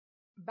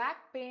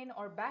Back pain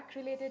or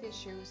back-related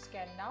issues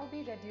can now be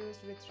reduced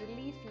with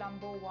Relief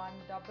LumboOne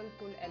Double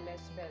Pull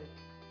LS Belt.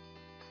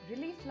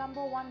 Relief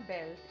LumboOne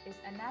Belt is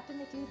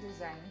anatomically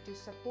designed to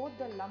support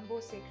the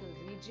lumbosacral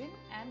region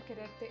and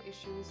correct the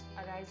issues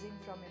arising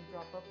from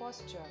improper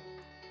posture.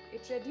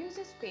 It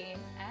reduces pain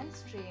and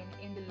strain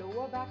in the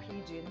lower back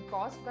region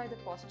caused by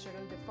the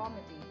postural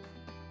deformity.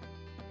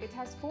 It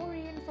has 4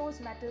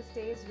 reinforced metal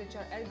stays which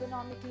are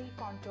ergonomically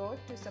contoured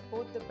to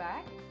support the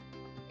back.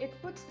 It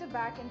puts the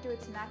back into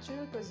its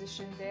natural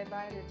position,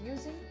 thereby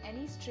reducing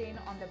any strain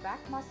on the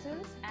back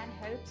muscles and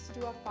helps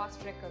to a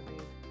fast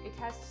recovery. It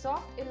has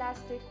soft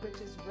elastic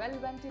which is well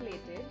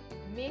ventilated,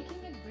 making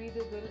it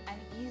breathable and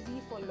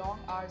easy for long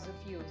hours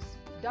of use.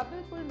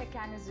 Double pull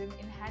mechanism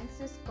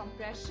enhances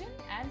compression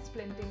and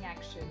splinting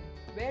action.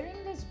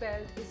 Wearing this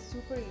belt is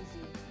super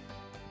easy.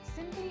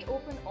 Simply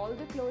open all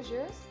the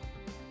closures,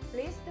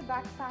 place the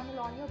back panel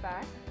on your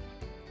back.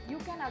 You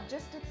can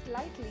adjust it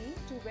slightly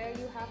to where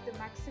you have the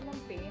maximum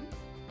pain.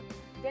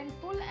 Then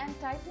pull and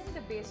tighten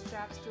the base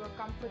straps to a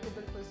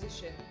comfortable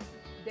position.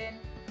 Then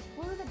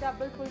pull the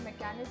double pull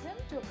mechanism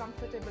to a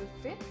comfortable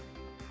fit.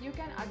 You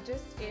can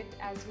adjust it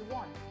as you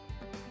want.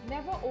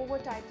 Never over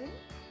tighten,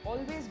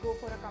 always go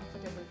for a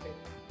comfortable fit.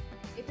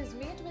 It is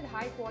made with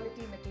high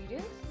quality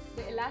materials.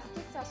 The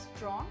elastics are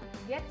strong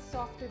yet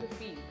soft to the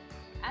feel.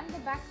 And the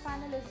back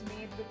panel is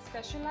made with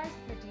specialized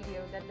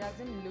material that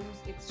doesn't lose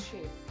its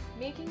shape,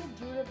 making it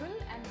durable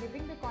and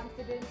giving the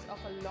confidence of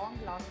a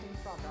long-lasting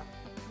product.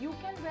 You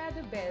can wear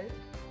the belt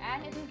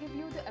and it will give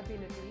you the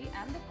ability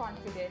and the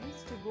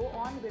confidence to go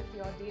on with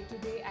your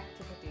day-to-day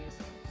activities.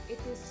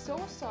 It is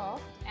so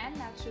soft and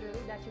natural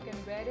that you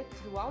can wear it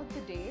throughout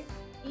the day,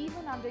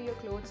 even under your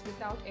clothes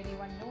without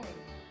anyone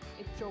knowing.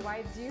 It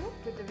provides you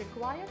with the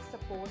required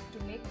support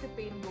to make the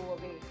pain go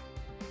away.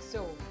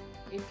 So,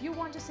 if you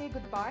want to say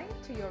goodbye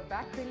to your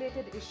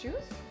back-related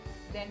issues,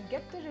 then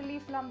get the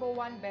Relief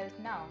LumboOne belt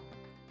now.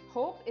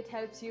 Hope it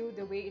helps you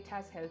the way it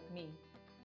has helped me.